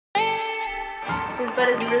His butt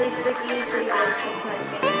is really sticky, so you gotta touch my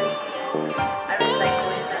fingers. I really like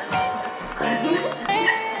doing that.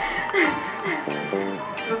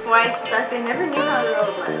 Before I sucked, I never knew how to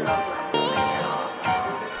roll blood at all.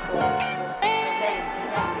 This is cool.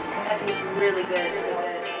 That tastes really good.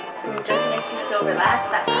 It just makes you feel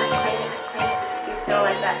relaxed. That first craving, you feel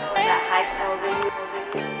like that high calorie.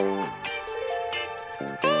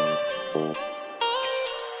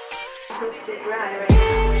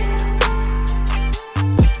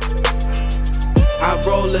 I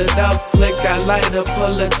roll it up, flick that lighter,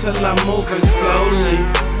 pull it till I'm moving slowly,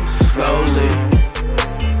 slowly.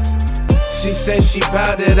 She says she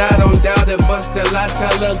bout it, I don't doubt it, but still I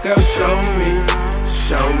tell her, girl, show me,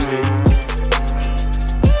 show me.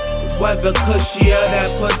 Whether cushy or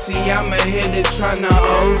that pussy, I'ma hit it tryna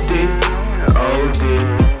OD, OD.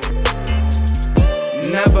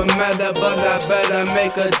 Never met her, but I better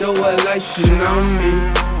make her do it like she know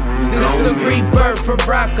me. This the rebirth of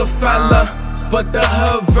Rockefeller, but the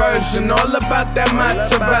hood version, all about that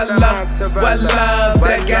mozzarella. Well,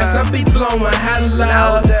 that gas I be blowing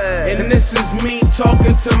hella. And this is me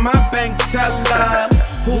talking to my bank teller.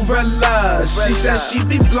 Hoorah, she said she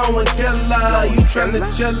be blowing killer. You tryna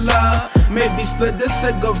chill her? Maybe split the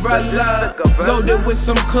cigarella. Loaded with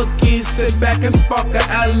some cookies, sit back and spark a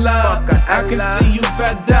Ella. I can see you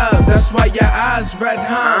fed up, that's why your eyes red,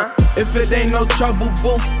 huh? If it ain't no trouble,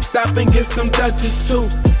 boo, stop and get some Dutchess too.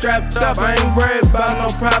 Strapped up, I ain't worried about no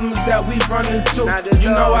problems that we run into. You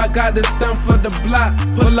know I got this stunt for the block,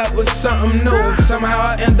 pull up with something new. If somehow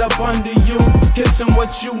I end up under you, kissing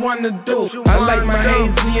what you wanna do. I like my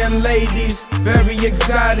Haitian ladies, very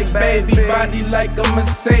exotic, baby, body like a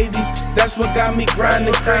Mercedes. That's what got me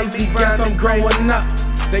grinding crazy, guess I'm growing up.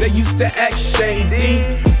 They used to act shady,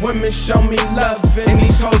 women show me love, and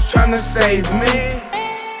these hoes tryna save me.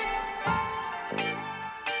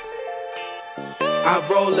 I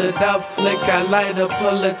roll it up, flick that lighter,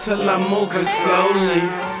 pull it till I'm moving slowly,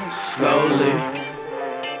 slowly.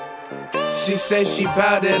 She say she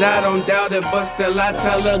bout it, I don't doubt it, but still I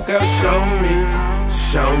tell her, girl, show me,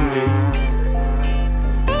 show me.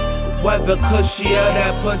 Whether cushy or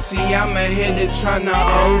that pussy, I'ma hit it tryna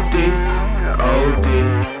OD, OD.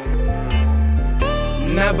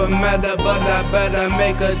 Never met her, but I better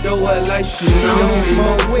make her do it like she knows. She gon'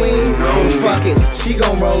 smoke weed, fuck it, she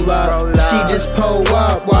gon' roll up. She just pull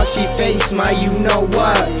up while she face my you know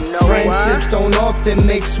what. Friendships don't often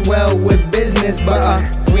mix well with business, but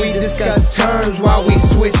we discuss terms while we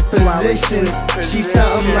switch positions. She's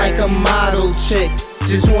something like a model chick,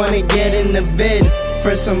 just wanna get in the vid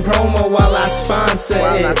for some promo while I sponsor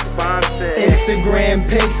it. Instagram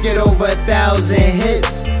pics get over 1,000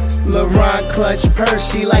 hits. Laurent clutch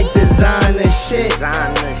purse, she like designer shit.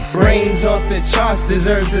 Brains off the charts,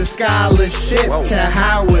 deserves a scholarship to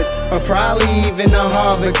Howard, or probably even to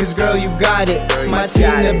Harvard, cause girl you got it. My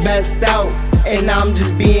team the best out, and I'm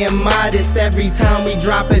just being modest. Every time we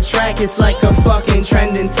drop a track, it's like a fucking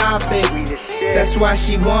trending topic. That's why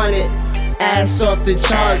she want it. Ass off the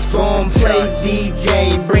charts, gon' play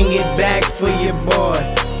DJ and bring it back for your boy.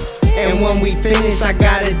 And when we finish, I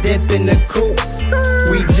gotta dip in the coupe.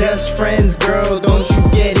 We just friends, girl, don't you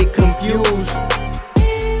get it confused.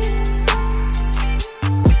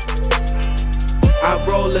 I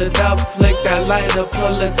roll it up, flick that lighter,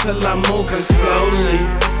 pull it till I'm moving slowly,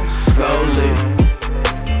 slowly.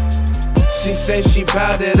 She say she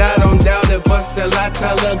bout it, I don't doubt it, but still I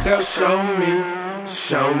tell her, girl, show me,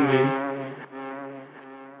 show me.